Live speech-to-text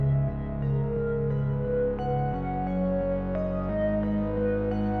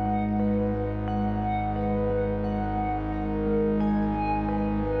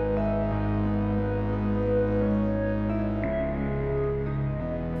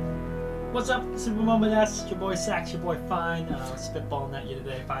What's up, Super Mama? That's your boy Sax, your boy Fine. Spitballing at you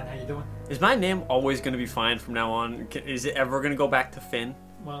today. Fine, how you doing? Is my name always going to be Fine from now on? Is it ever going to go back to Finn?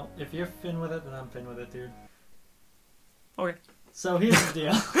 Well, if you're Finn with it, then I'm Finn with it, dude. Okay. So here's the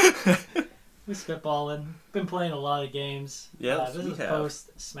deal. We're spitballing. Been playing a lot of games. Yes, this we is have.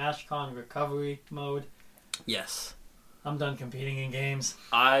 post SmashCon recovery mode. Yes. I'm done competing in games.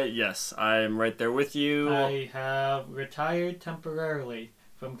 I'm right there with you. I have retired temporarily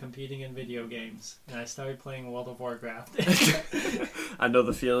from competing in video games, and I started playing World of Warcraft. I know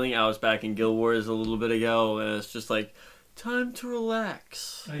the feeling. I was back in Guild Wars a little bit ago, and it's just like, time to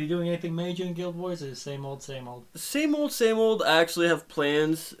relax. Are you doing anything major in Guild Wars, or is it same old, same old? Same old, same old. I actually have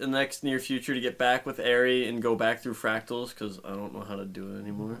plans in the next near future to get back with Aerie and go back through Fractals, because I don't know how to do it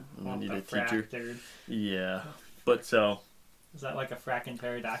anymore. I need a teacher. Dude. Yeah. But so... Is that like a fracking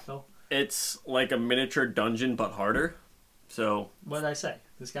pterodactyl? It's like a miniature dungeon, but harder. So... What did I say?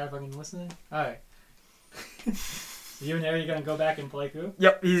 This guy fucking listening? Alright. You and Harry gonna go back and play through?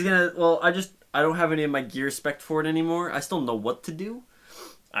 Yep, he's gonna... Well, I don't have any of my gear spec for it anymore. I still know what to do,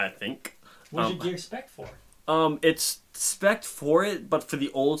 I think. What's your gear spec for? It's spec for it, but for the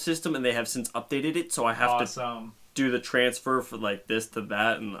old system, and they have since updated it, so I have to do the transfer for like this to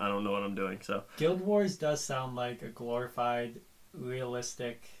that, and I don't know what I'm doing, so... Guild Wars does sound like a glorified,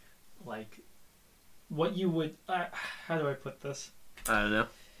 realistic, like... What you would... how do I put this? I don't know.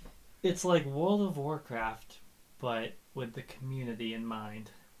 It's like World of Warcraft, but with the community in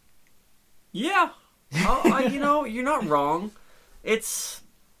mind. Yeah. You're not wrong. It's...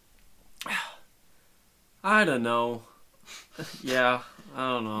 I don't know. Yeah,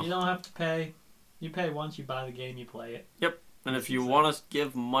 I don't know. You don't have to pay. You pay once, you buy the game, you play it. Yep. And if you want to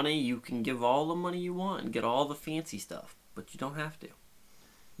give money, you can give all the money you want and get all the fancy stuff. But you don't have to.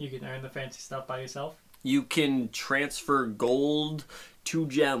 You can earn the fancy stuff by yourself? You can transfer gold to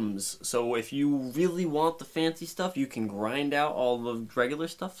gems. So if you really want the fancy stuff, you can grind out all the regular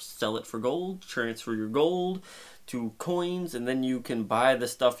stuff, sell it for gold, transfer your gold to coins, and then you can buy the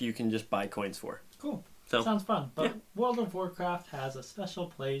stuff you can just buy coins for. Cool. So, sounds fun. But yeah. World of Warcraft has a special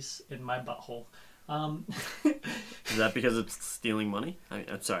place in my butthole. Is that because it's stealing money?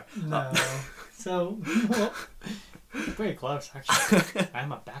 I'm sorry. No. So, well, pretty close, actually.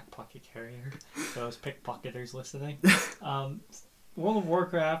 I'm a back pocket carrier. Those pickpocketers listening. World of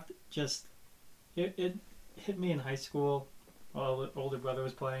Warcraft just... It hit me in high school. Well, the older brother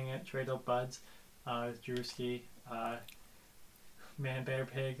was playing it. Trado Buds. Drewski. Man Bear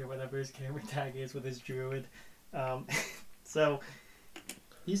Pig or whatever his camera tag is with his druid. So,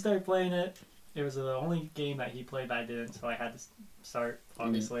 he started playing it. It was the only game that he played that I didn't, so I had to start,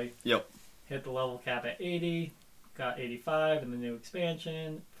 obviously. Yep. Hit the level cap at 80, got 85 in the new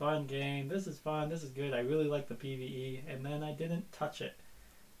expansion. Fun game. This is fun. This is good. I really like the PvE. And then I didn't touch it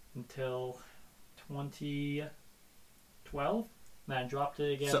until 2012. And I dropped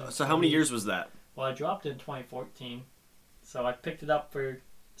it again. So how many years was that? Well, I dropped it in 2014. So I picked it up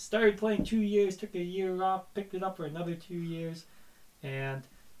started playing 2 years, took a year off, picked it up for another 2 years, and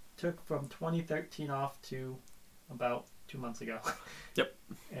took from 2013 off to about 2 months ago. Yep.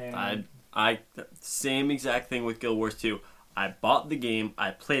 And I same exact thing with Guild Wars 2. I bought the game,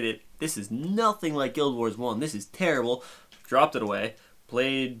 I played it. This is nothing like Guild Wars 1. This is terrible. Dropped it away.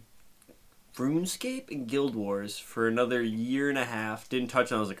 Played RuneScape and Guild Wars for another year and a half. Didn't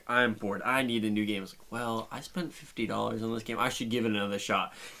touch it. I was like, I'm bored. I need a new game. I was like, well, I spent $50 on this game. I should give it another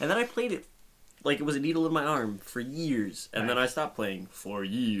shot. And then I played it like it was a needle in my arm for years. And then I stopped playing for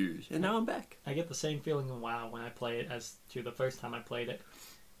years. And now I'm back. I get the same feeling in WoW when I play it as to the first time I played it,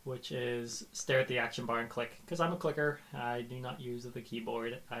 which is stare at the action bar and click. Because I'm a clicker. I do not use the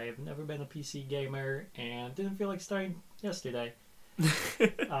keyboard. I have never been a PC gamer and didn't feel like starting yesterday.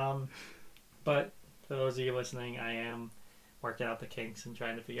 But for those of you listening, I am working out the kinks and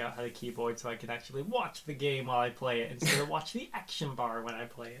trying to figure out how to keyboard so I can actually watch the game while I play it instead of watch the action bar when I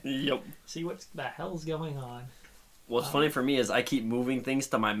play it. Yep. See what the hell's going on. What's funny for me is I keep moving things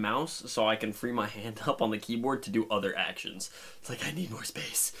to my mouse so I can free my hand up on the keyboard to do other actions. It's like, I need more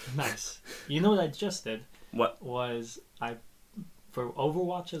space. Nice. You know what I just did? What? Was for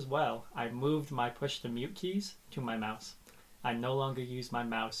Overwatch as well, I moved my push to mute keys to my mouse. I no longer use my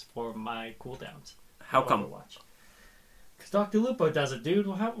mouse for my cooldowns. How come? Overwatch. Because Dr. Lupo does it, dude.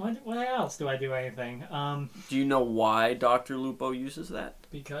 What else do I do anything? Do you know why Dr. Lupo uses that?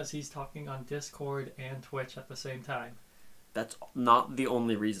 Because he's talking on Discord and Twitch at the same time. That's not the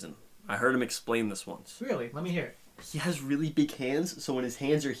only reason. I heard him explain this once. Really? Let me hear it. he has really big hands, so when his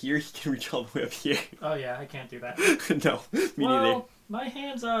hands are here, he can reach all the way up here. Oh yeah, I can't do that. No, me neither. My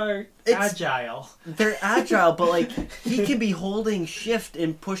hands are It's- agile. They're agile, but like he can be holding shift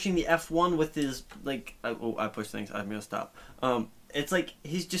and pushing the F1 with his like. I push things. I'm gonna stop. It's like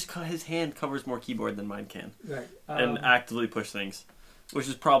he's just his hand covers more keyboard than mine can, Right. and actively push things, which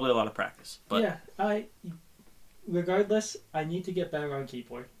is probably a lot of practice. But yeah, regardless, I need to get better on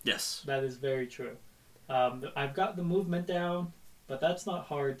keyboard. yes, That is very true. I've got the movement down, but that's not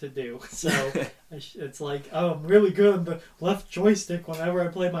hard to do. So it's like, oh, I'm really good on the left joystick whenever I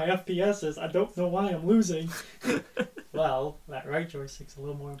play my FPSs. I don't know why I'm losing. Well, that right joystick's a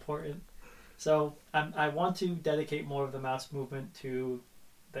little more important. So I want to dedicate more of the mouse movement to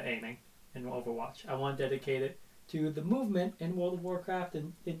the aiming in Overwatch. I want to dedicate it to the movement in World of Warcraft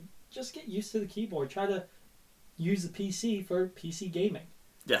and just get used to the keyboard. Try to use the PC for PC gaming.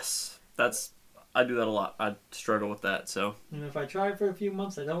 yes, I do that a lot. I struggle with that. So And if I try it for a few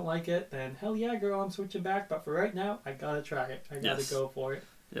months, I don't like it, then hell yeah, girl, I'm switching back. But for right now, I gotta try it. I gotta go for it.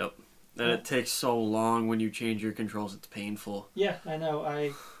 yep, and it takes so long when you change your controls. It's painful. Yeah, I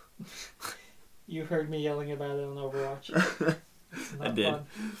know. You heard me yelling about it on Overwatch. It's not I did. fun.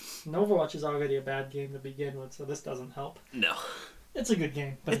 And Overwatch is already a bad game to begin with, so this doesn't help. No, It's a good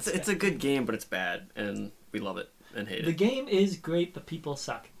game, but it's a good game, but it's bad, and we love it and hate the it. game is great. The people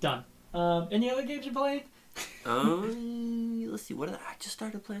suck. Done. Any other games you played? Let's see. I just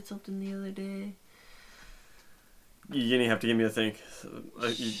started playing something the other day. You're gonna have to give me a think.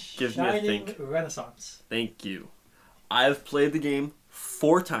 Give me a Shining think. Renaissance. Thank you. I've played the game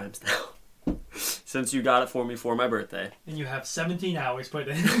 4 times now since you got it for me for my birthday. And you have 17 hours put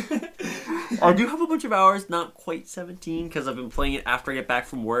in. I do have a bunch of hours, not quite 17, because I've been playing it after I get back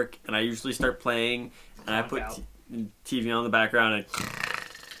from work, and I usually start playing, and I put TV on the background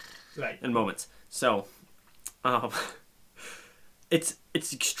Right. in moments. So, it's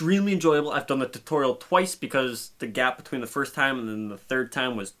extremely enjoyable. I've done the tutorial twice because the gap between the first time and then the third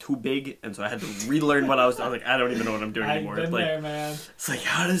time was too big, and so I had to relearn what I was like, I don't even know what I'm doing anymore. I've been It's like, there, man. it's like,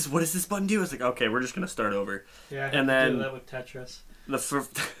 what does this button do? It's like, okay, we're just gonna start over. Yeah, I had And to then- do that with Tetris. Sorry.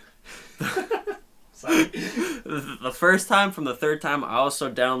 Sorry. The first time, from the third time, I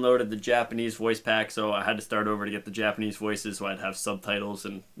also downloaded the Japanese voice pack, so I had to start over to get the Japanese voices, so I'd have subtitles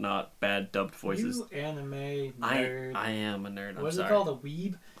and not bad dubbed voices. You anime nerd. I am a nerd. I'm What is sorry. it called? A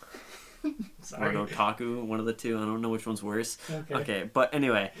weeb? Or Sorry. an otaku, one of the two. I don't know which one's worse. Okay. Okay, but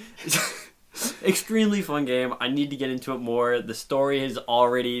anyway, extremely fun game. I need to get into it more. The story has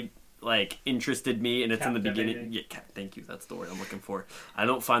already interested me, and it's in the beginning. Captivating. Yeah, thank you. That's the word I'm looking for. I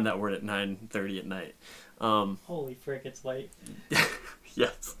don't find that word at 9:30 at night. Holy frick, it's late.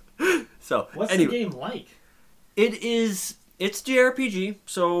 Yes. So What's anyway, the game like? it's JRPG.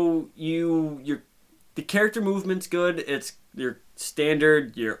 So the character movement's good. It's your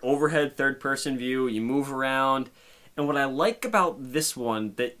standard, your overhead third person view. You move around. And what I like about this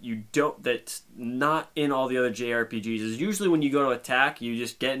one that's not in all the other JRPGs is usually when you go to attack, you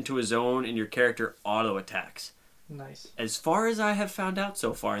just get into a zone and your character auto attacks. Nice. As far as I have found out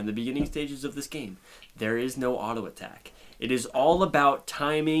so far in the beginning stages of this game, there is no auto attack. It is all about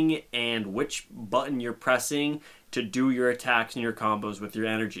timing and which button you're pressing to do your attacks and your combos with your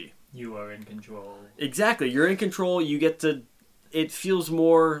energy. You are in control. Exactly. You're in control. You get to... It feels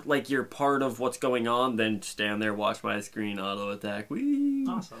more like you're part of what's going on than stand there, watch my screen, auto attack. Whee!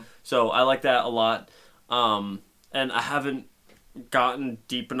 Awesome. So I like that a lot. And I haven't gotten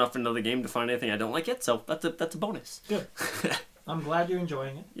deep enough into the game to find anything I don't like yet, so that's a bonus. Good. I'm glad you're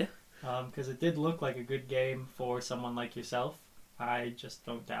enjoying it. Yeah. Because it did look like a good game for someone like yourself. I just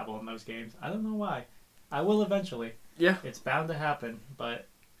don't dabble in those games. I don't know why. I will eventually. Yeah. It's bound to happen, but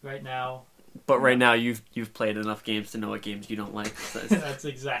right now... But right now you've played enough games to know what games you don't like. So That's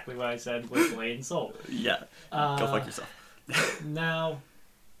exactly what I said with Blade and Soul. yeah. Go fuck yourself. Now,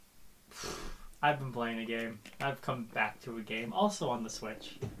 I've been playing a game. I've come back to a game, also on the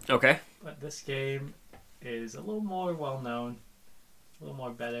Switch. Okay. But this game is a little more well-known, a little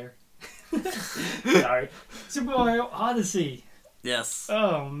more better. Sorry. Super Mario Odyssey. Yes.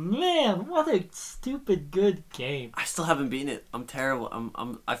 Oh man, what a stupid good game. I still haven't beaten it. I'm terrible.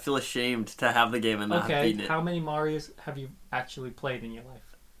 I feel ashamed to have the game and not have Okay, beaten it. how many Marios have you actually played in your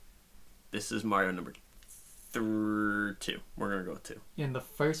life? This is Mario number 2. We're gonna go with 2. And the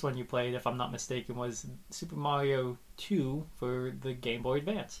first one you played, if I'm not mistaken, was Super Mario 2 for the Game Boy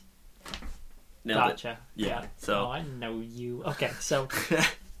Advance. Nailed Gotcha. Yeah, so- Oh, I know you. Okay, so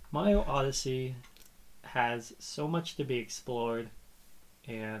it. Mario Odyssey has so much to be explored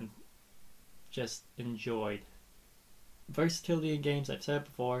and just enjoyed. Versatility in games, I've said it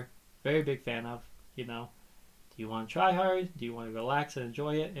before, very big fan of. Do Do you want to try hard? Do you want to relax and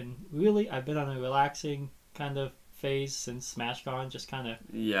enjoy it? And really, I've been on a relaxing kind of phase since SmashCon, just kind of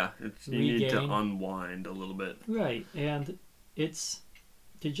Yeah, you need to unwind a little bit. Right, and it's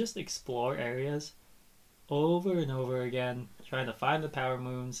to just explore areas over and over again, trying to find the power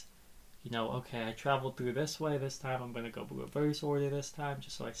moons. Okay, I traveled through this way this time, I'm going to go reverse order this time,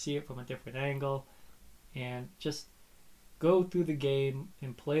 just so I see it from a different angle, and just go through the game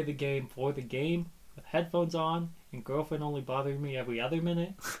and play the game for the game with headphones on and girlfriend only bothering me every other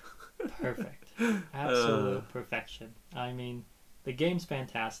minute. Perfect. Absolute perfection. I mean, the game's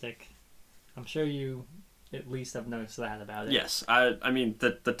fantastic. I'm sure you at least have noticed that about it. Yes. I mean,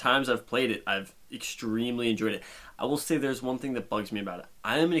 the times I've played it, I've extremely enjoyed it. I will say there's one thing that bugs me about it.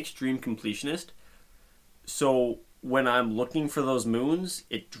 I am an extreme completionist, so when I'm looking for those moons,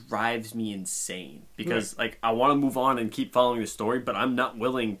 it drives me insane. Because, I want to move on and keep following the story, but I'm not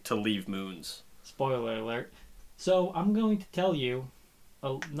willing to leave moons. Spoiler alert. So, I'm going to tell you,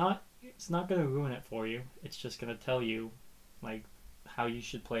 it's not going to ruin it for you. It's just going to tell you, how you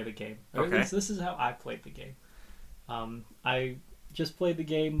should play the game. Or at least this is how I played the game. I just played the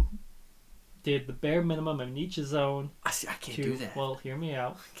game, did the bare minimum in each zone. I can't do that. Well, hear me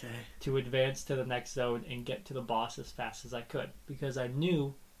out. Okay. To advance to the next zone and get to the boss as fast as I could. Because I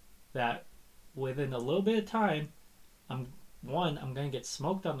knew that within a little bit of time, I'm going to get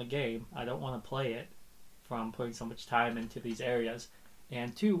smoked on the game. I don't want to play it from putting so much time into these areas.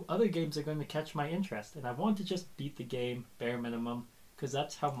 And 2, other games are going to catch my interest. And I want to just beat the game bare minimum, because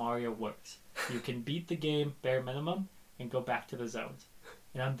that's how Mario works. You can beat the game bare minimum and go back to the zones.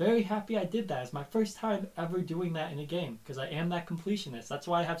 And I'm very happy I did that. It's my first time ever doing that in a game, because I am that completionist. That's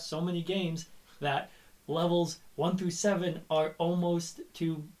why I have so many games that levels 1 through 7 are almost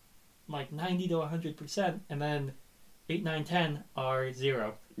to 90 to 100%, and then 8, 9, 10 are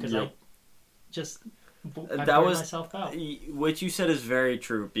 0. Because I burned myself out. What you said is very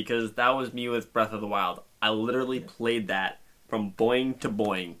true, because that was me with Breath of the Wild. I literally played that from boing to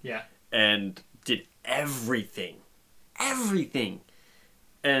boing. Yeah. And did everything.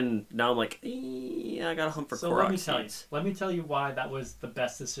 And now I'm like, I gotta hunt for Korok seeds. Let me tell you why that was the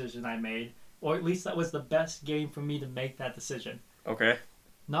best decision I made. Or at least that was the best game for me to make that decision. Okay.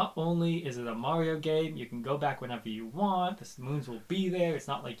 Not only is it a Mario game, you can go back whenever you want. The moons will be there. It's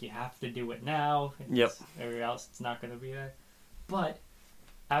not like you have to do it now. Or else it's not going to be there. But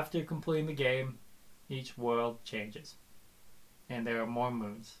after completing the game, each world changes. And there are more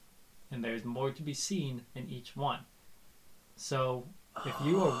moons. And there's more to be seen in each one. So if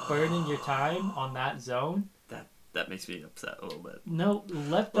you are burning your time on that zone... That makes me upset a little bit. No,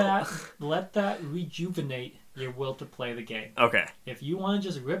 let that rejuvenate your will to play the game. Okay. If you want to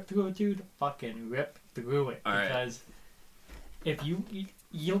just rip through it, dude, fucking rip through it. All because if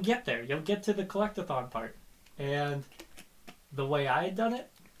you'll get there. You'll get to the collectathon part. And the way I had done it,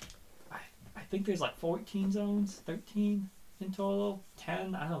 I think there's 14 zones, 13 in total,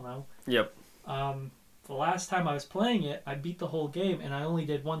 10, I don't know. Yep. The last time I was playing it, I beat the whole game, and I only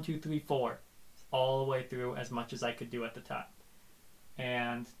did 1, 2, 3, 4. All the way through as much as I could do at the time.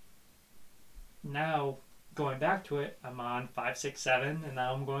 And now, going back to it, I'm on 5, 6, 7, and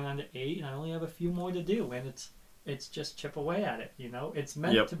now I'm going on to 8, and I only have a few more to do, and it's just chip away at it, It's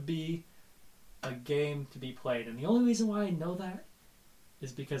meant to be a game to be played, and the only reason why I know that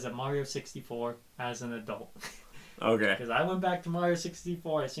is because of Mario 64 as an adult. Okay. Because I went back to Mario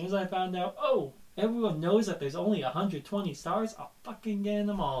 64 as soon as I found out, everyone knows that there's only 120 stars. I'll fucking get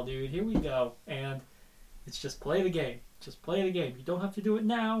them all, dude. Here we go. And it's just play the game. Just play the game. You don't have to do it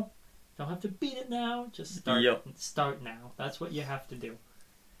now. Don't have to beat it now. Just start now. That's what you have to do.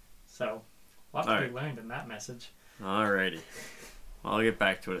 So, a lot to be learned in that message. Alrighty. Well, I'll get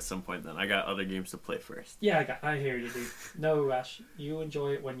back to it at some point then. I got other games to play first. Yeah, I hear you, dude. No rush. You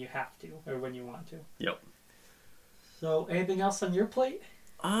enjoy it when you have to, or when you want to. Yep. So, anything else on your plate?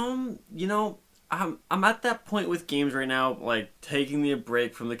 I'm at that point with games right now, taking the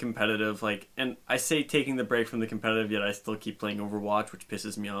break from the competitive, and I say taking the break from the competitive, yet I still keep playing Overwatch, which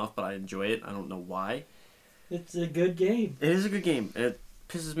pisses me off, but I enjoy it. I don't know why. It's a good game. It is a good game. It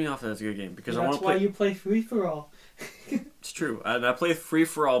pisses me off that it's a good game, because I want to play... That's why you play free-for-all. It's true. And I play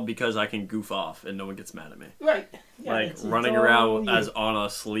free-for-all because I can goof off and no one gets mad at me. Right. Yeah, running around as Anna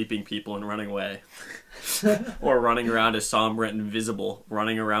sleeping people and running away. Or running around as Sombra Invisible,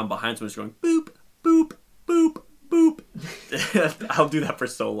 running around behind someone just going, boop, boop, boop, boop. I'll do that for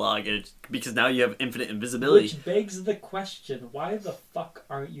so long, because now you have infinite invisibility. Which begs the question, why the fuck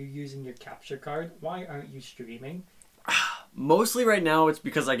aren't you using your capture card? Why aren't you streaming? Mostly right now it's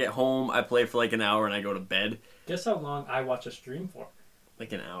because I get home, I play for an hour, and I go to bed. Guess how long I watch a stream for?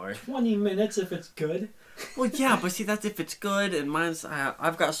 Like an hour. 20 minutes if it's good. Well, yeah, but see, that's if it's good, and mine's...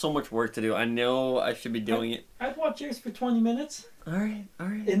 I've got so much work to do. I know I should be doing it. I'd watch yours for 20 minutes. All right.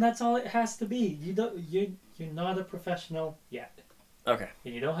 And that's all it has to be. You're not a professional yet. Okay.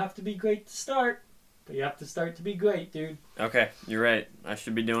 And you don't have to be great to start, but you have to start to be great, dude. Okay, you're right. I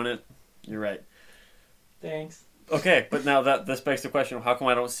should be doing it. You're right. Thanks. Okay, but now this begs the question of how come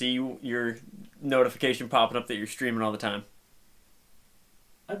I don't see your notification popping up that you're streaming all the time?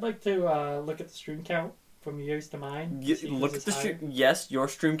 I'd like to look at the stream count from yours to mine. Look at the stream. Yes, your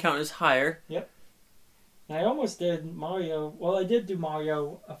stream count is higher. Yep. And I almost did Mario. Well, I did do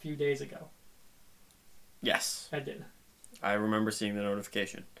Mario a few days ago. Yes. I did. I remember seeing the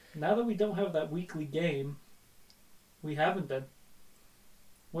notification. Now that we don't have that weekly game, we haven't been.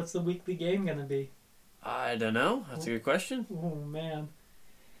 What's the weekly game gonna be? I don't know. That's a good question. Oh, man.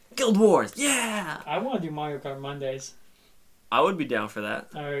 Guild Wars! Yeah! I want to do Mario Kart Mondays. I would be down for that.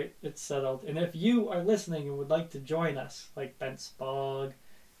 Alright, it's settled. And if you are listening and would like to join us, like Ben Spog,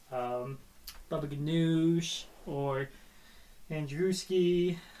 Bubba Ganoush, or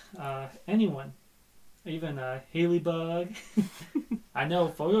Andrewski, anyone, even Haley Bug, I know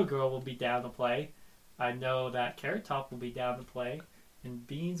Photo Girl will be down to play. I know that Carrot Top will be down to play. And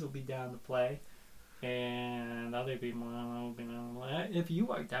Beans will be down to play. And other people will be down to play. If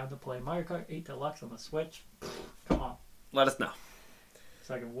you are down to play Mario Kart 8 Deluxe on the Switch, come on. Let us know.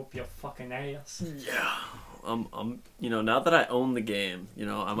 So I can whoop your fucking ass. Yeah. Now that I own the game,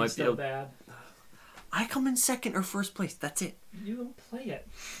 I might be able... bad. I come in second or first place. That's it. You don't play it.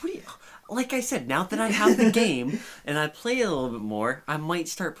 What do you... Like I said, now that I have the game and I play it a little bit more, I might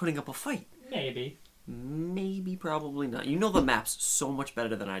start putting up a fight. Maybe, probably not. You know the maps so much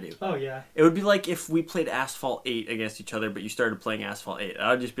better than I do. Oh, yeah. It would be like if we played Asphalt 8 against each other, but you started playing Asphalt 8.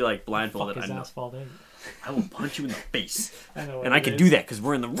 I would just be like blindfolded. What the fuck is Asphalt 8? I will punch you in the face. I know what and I can do that because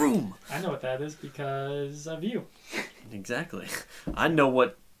we're in the room. I know what that is because of you. Exactly. I know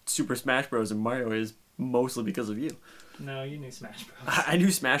what Super Smash Bros. And Mario is mostly because of you. No, you knew Smash Bros. I knew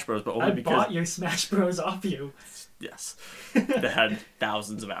Smash Bros, but only because... I bought your Smash Bros off you. Yes. That had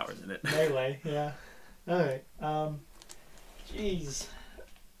thousands of hours in it. Melee, yeah. Alright, jeez.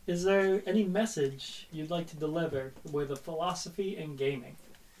 Is there any message you'd like to deliver with a philosophy in gaming?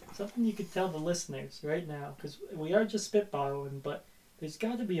 Something you could tell the listeners right now, because we are just spitballing, but there's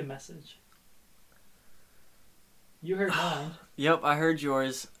got to be a message. You heard mine. Yep, I heard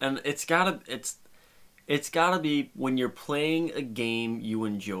yours, and it's gotta be when you're playing a game you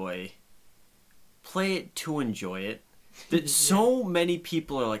enjoy. Play it to enjoy it. So many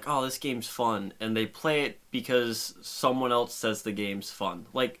people are like, oh, this game's fun, and they play it because someone else says the game's fun.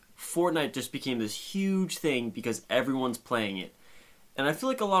 Like, Fortnite just became this huge thing because everyone's playing it. And I feel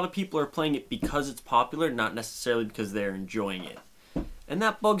like a lot of people are playing it because it's popular, not necessarily because they're enjoying it. And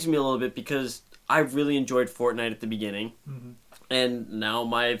that bugs me a little bit because I really enjoyed Fortnite at the beginning, and now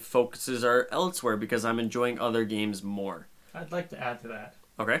my focuses are elsewhere because I'm enjoying other games more. I'd like to add to that.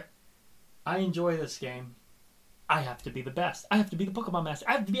 Okay. I enjoy this game. I have to be the best. I have to be the Pokemon Master.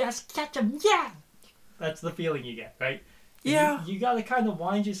 I have to be Ash Ketchum. Yeah! That's the feeling you get, right? Yeah. You gotta kind of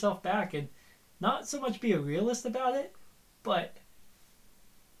wind yourself back and not so much be a realist about it, but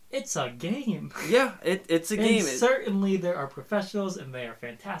it's a game. Yeah, it's a game. And certainly there are professionals and they are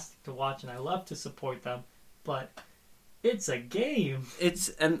fantastic to watch and I love to support them, but it's a game.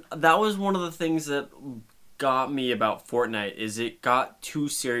 And that was one of the things that got me about Fortnite is it got too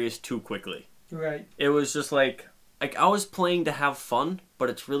serious too quickly. Right. It was just like I was playing to have fun, but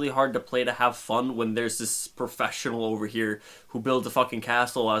it's really hard to play to have fun when there's this professional over here who builds a fucking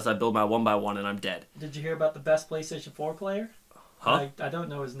castle as I build my 1x1 and I'm dead. Did you hear about the best PlayStation 4 player? Huh? I don't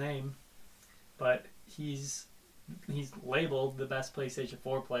know his name, but he's labeled the best PlayStation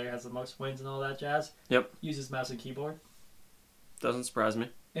 4 player, has the most wins and all that jazz. Yep. Uses mouse and keyboard. Doesn't surprise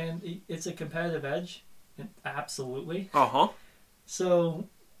me. And it's a competitive edge. Absolutely. Uh-huh. So,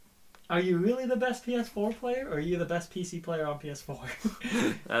 are you really the best PS4 player, or are you the best PC player on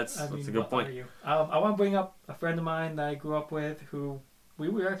PS4? That's a good point. Are you? I want to bring up a friend of mine that I grew up with who we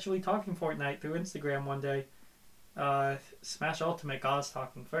were actually talking Fortnite through Instagram one day. Smash Ultimate got us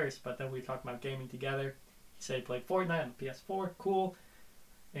talking first, but then we talked about gaming together. He said he played Fortnite on PS4, cool.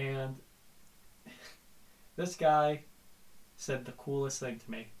 And this guy said the coolest thing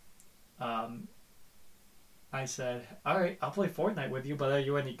to me. I said, alright, I'll play Fortnite with you, but are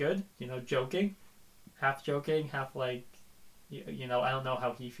you any good? Joking. Half joking, half like, I don't know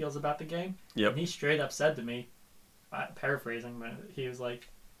how he feels about the game. Yep. And he straight up said to me, paraphrasing, but he was like,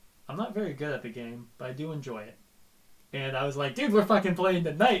 I'm not very good at the game, but I do enjoy it. And I was like, dude, we're fucking playing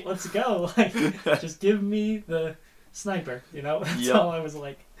tonight. Let's go. Like, just give me the sniper. You know, that's Yep. all I was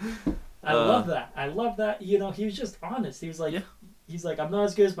like. I love that. I love that. You know, he was just honest. He was like, Yeah. he's like, I'm not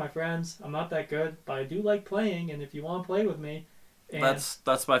as good as my friends. I'm not that good, but I do like playing. And if you want to play with me, and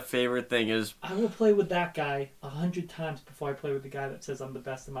That's my favorite thing is I will play with that guy 100 times before I play with the guy that says I'm the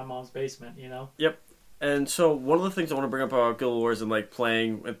best in my mom's basement. You know. And so one of the things I want to bring up about Guild Wars and like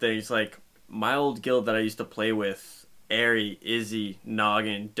playing with things like my old guild that I used to play with, Airy, Izzy,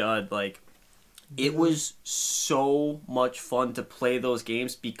 Noggin, Dud, like it was so much fun to play those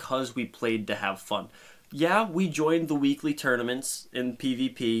games because we played to have fun. Yeah, we joined the weekly tournaments in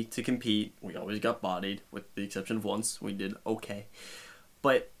PvP to compete. We always got bodied, with the exception of once. We did okay.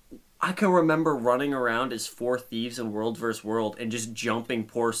 But I can remember running around as four thieves in World vs. World and just jumping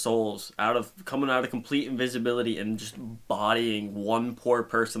poor souls coming out of complete invisibility and just bodying one poor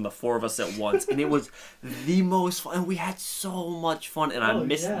person, the four of us at once. And it was the most fun. And we had so much fun, and I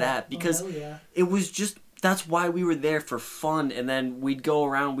missed that because it was just, that's why we were there, for fun. And then we'd go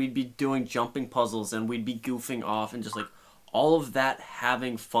around, we'd be doing jumping puzzles, and we'd be goofing off, and just like all of that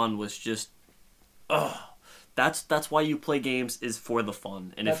having fun was just, That's why you play games, is for the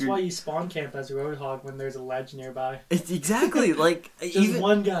fun. And that's why you spawn camp as Roadhog when there's a ledge nearby. It's exactly like just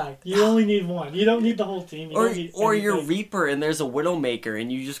one guy. You only need one. You don't need the whole team. Or you're Reaper and there's a Widowmaker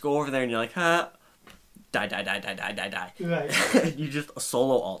and you just go over there and you're like, die. Right. And you just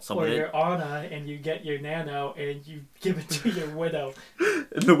solo alt someone. Or you're Ana and you get your nano and you give it to your Widow.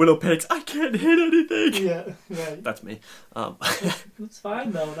 And the Widow panics, I can't hit anything. Yeah, right. That's me. It's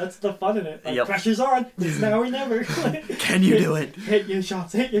fine though. That's the fun in it. Like, Yep. pressure's on. It's now or never. Can you do it? Hit your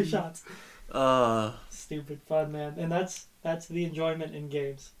shots. Hit your shots. Uh, Stupid fun, man. And that's the enjoyment in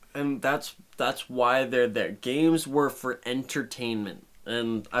games. And that's why they're there. Games were for entertainment.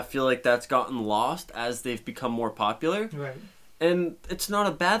 And I feel like that's gotten lost as they've become more popular. Right. And it's not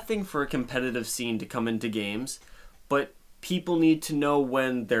a bad thing for a competitive scene to come into games, but people need to know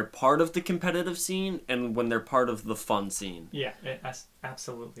when they're part of the competitive scene and when they're part of the fun scene. Yeah,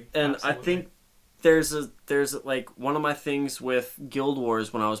 absolutely. And absolutely. I think there's like one of my things with Guild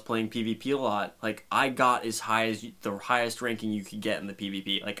Wars when I was playing PvP a lot, like I got as high as the highest ranking you could get in the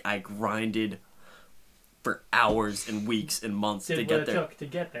PvP. Like I grinded for hours and weeks and months to get there. Did what it took to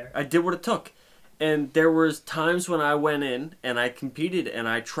get there. I did what it took. And there was times when I went in and I competed and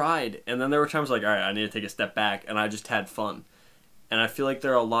I tried. And then there were times like, all right, I need to take a step back. And I just had fun. And I feel like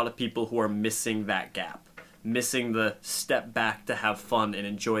there are a lot of people who are missing that gap. Missing the step back to have fun and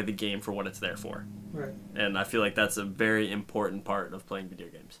enjoy the game for what it's there for. Right. And I feel like that's a very important part of playing video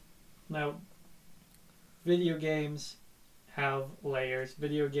games. Now, video games have layers.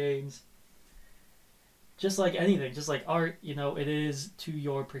 Video games, just like anything, just like art, you know, it is to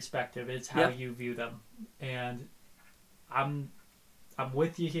your perspective. It's how you view them. And I'm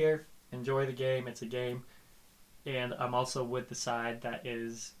with you here. Enjoy the game. It's a game. And I'm also with the side that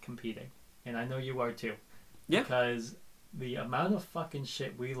is competing. And I know you are too. Yeah. Because the amount of fucking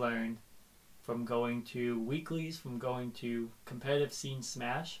shit we learned from going to weeklies, from going to competitive scene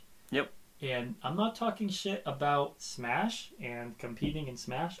Smash. Yep. And I'm not talking shit about Smash and competing in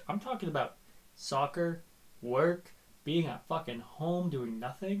Smash. I'm talking about soccer, work, being at fucking home doing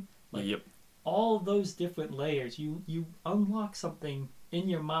nothing. Like, yep. all of those different layers, you unlock something in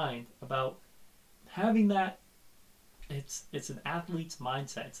your mind about having that. It's an athlete's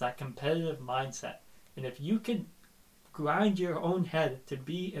mindset. It's that competitive mindset. And if you can grind your own head to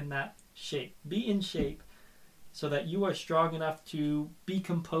be in that shape, be in shape so that you are strong enough to be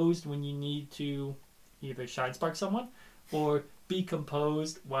composed when you need to either shine spark someone or be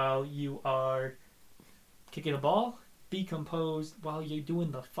composed while you are kicking a ball, be composed while you're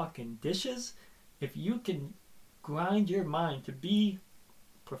doing the fucking dishes. If you can grind your mind to be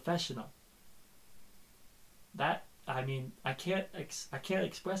professional, that, I mean, I can't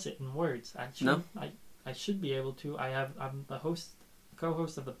express it in words. I should be able to. I'm the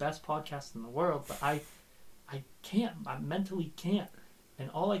co-host of the best podcast in the world, but I can't. I mentally can't. And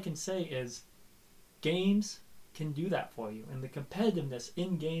all I can say is, games can do that for you, and the competitiveness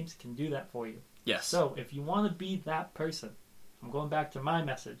in games can do that for you. Yes. So if you want to be that person, I'm going back to my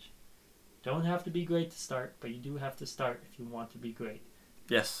message. Don't have to be great to start, but you do have to start if you want to be great.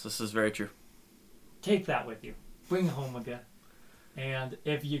 Yes, this is very true. Take that with you. Bring it home with you. And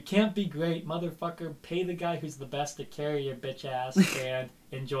if you can't be great, motherfucker, pay the guy who's the best to carry your bitch ass and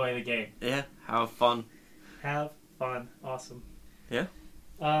enjoy the game. Yeah, have fun. Have fun. Awesome. Yeah.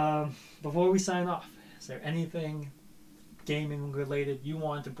 Before we sign off, is there anything gaming related you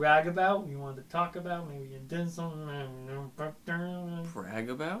wanted to brag about, you wanted to talk about, maybe you did something. Brag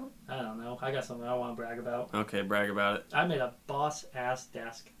about? I don't know. I got something I want to brag about. Okay, brag about it. I made a boss ass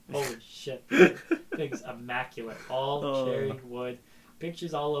desk. Holy shit. Thing's immaculate. All cherry wood.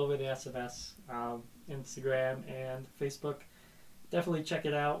 Pictures all over the SFS, Instagram and Facebook. Definitely check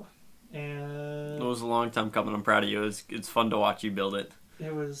it out. And It was a long time coming. I'm proud of you. It's fun to watch you build it.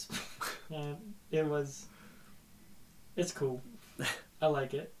 it was it's cool. I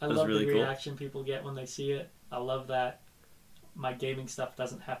like it. I love really the cool. reaction people get when they see it. I love that my gaming stuff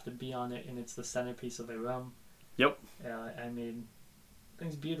doesn't have to be on it and it's the centerpiece of the room. Yep. I mean,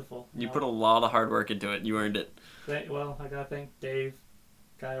 thing's beautiful. You know? put a lot of hard work into it. You earned it. Well, I gotta thank Dave,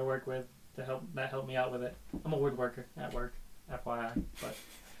 guy I work with, to help me out with it. I'm a woodworker at work, FYI. But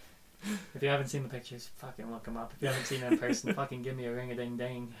if you haven't seen the pictures, fucking look them up. If you haven't seen it in person, fucking give me a ring a ding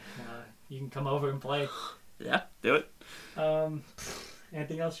ding. You can come over and play. Yeah, do it.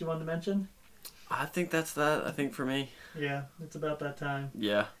 Anything else you wanted to mention? I think that's that. I think for me. Yeah, it's about that time.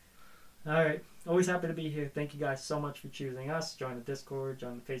 Yeah. All right. Always happy to be here. Thank you guys so much for choosing us. Join the Discord,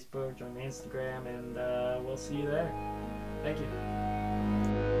 join the Facebook, join the Instagram, and we'll see you there. Thank you.